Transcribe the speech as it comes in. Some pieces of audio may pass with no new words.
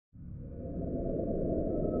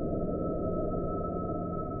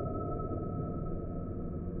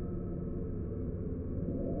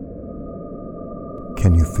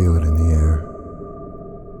Can you feel it in the air?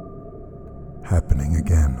 Happening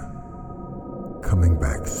again. Coming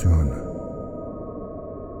back soon.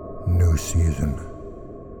 New season.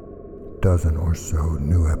 Dozen or so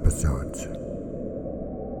new episodes.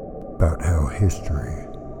 About how history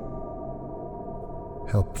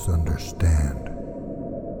helps understand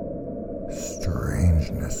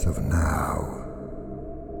strangeness of now.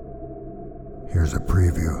 Here's a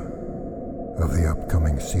preview of the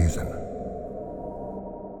upcoming season.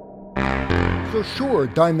 So sure,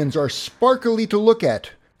 diamonds are sparkly to look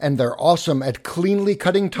at, and they're awesome at cleanly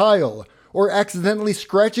cutting tile or accidentally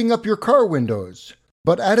scratching up your car windows.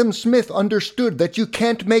 But Adam Smith understood that you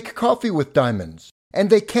can't make coffee with diamonds, and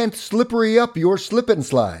they can't slippery up your slip and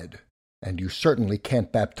slide. And you certainly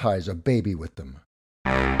can't baptize a baby with them.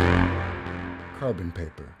 Carbon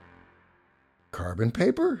paper. Carbon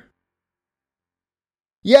paper?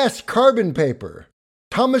 Yes, carbon paper.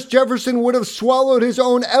 Thomas Jefferson would have swallowed his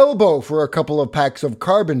own elbow for a couple of packs of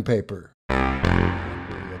carbon paper.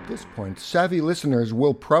 At this point, savvy listeners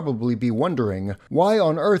will probably be wondering, why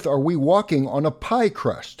on earth are we walking on a pie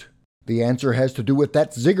crust? The answer has to do with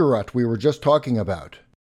that ziggurat we were just talking about,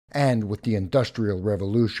 and with the Industrial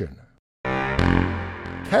Revolution.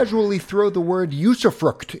 Casually throw the word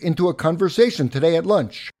usufruct into a conversation today at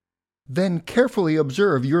lunch. Then carefully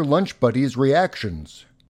observe your lunch buddy's reactions,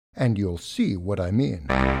 and you'll see what I mean.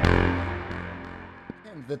 And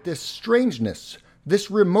that this strangeness,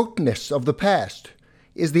 this remoteness of the past,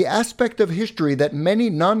 is the aspect of history that many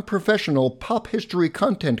non-professional pop history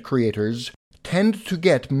content creators tend to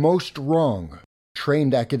get most wrong.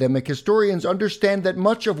 Trained academic historians understand that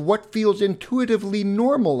much of what feels intuitively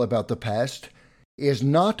normal about the past is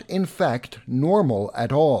not, in fact, normal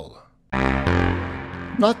at all.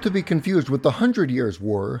 Not to be confused with the 100 Years'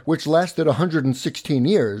 War, which lasted 116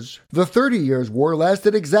 years, the 30 Years' War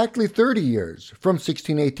lasted exactly 30 years, from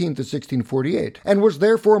 1618 to 1648, and was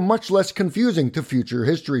therefore much less confusing to future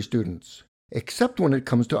history students. Except when it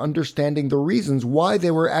comes to understanding the reasons why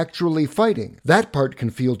they were actually fighting. That part can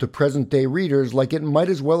feel to present-day readers like it might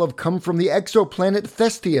as well have come from the exoplanet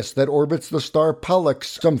Thestius that orbits the star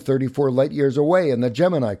Pollux some 34 light-years away in the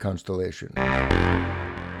Gemini constellation.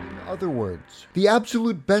 In other words, the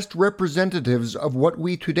absolute best representatives of what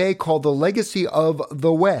we today call the legacy of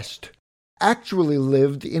the West actually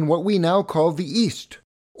lived in what we now call the East,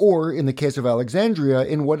 or, in the case of Alexandria,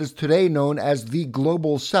 in what is today known as the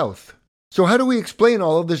Global South. So how do we explain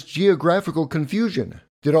all of this geographical confusion?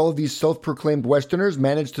 Did all of these self-proclaimed Westerners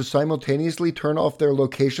manage to simultaneously turn off their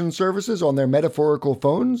location services on their metaphorical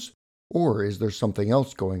phones? Or is there something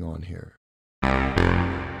else going on here?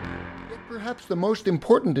 Yet perhaps the most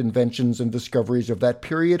important inventions and discoveries of that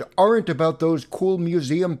period aren't about those cool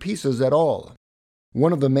museum pieces at all.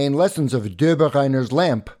 One of the main lessons of Döbereiner's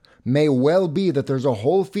lamp may well be that there's a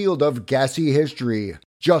whole field of gassy history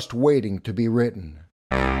just waiting to be written.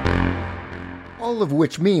 All of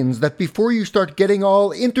which means that before you start getting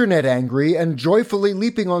all internet angry and joyfully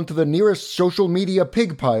leaping onto the nearest social media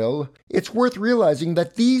pig pile, it's worth realizing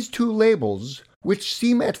that these two labels, which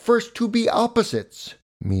seem at first to be opposites,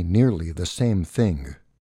 mean nearly the same thing.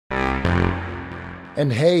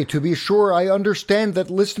 And hey, to be sure, I understand that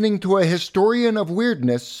listening to a historian of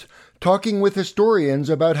weirdness talking with historians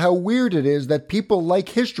about how weird it is that people like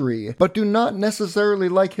history, but do not necessarily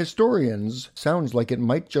like historians, sounds like it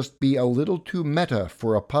might just be a little too meta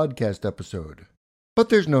for a podcast episode. But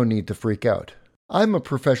there's no need to freak out. I'm a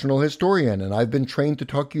professional historian, and I've been trained to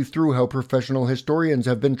talk you through how professional historians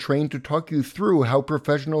have been trained to talk you through how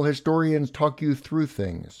professional historians talk you through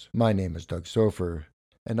things. My name is Doug Sofer,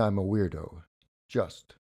 and I'm a weirdo.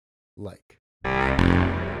 Just like.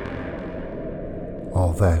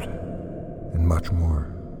 All that and much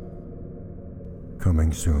more.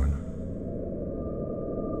 Coming soon.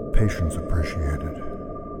 Patience appreciated.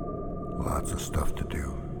 Lots of stuff to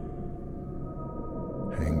do.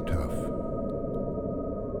 Hang tough.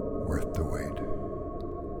 Worth the wait.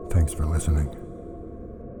 Thanks for listening.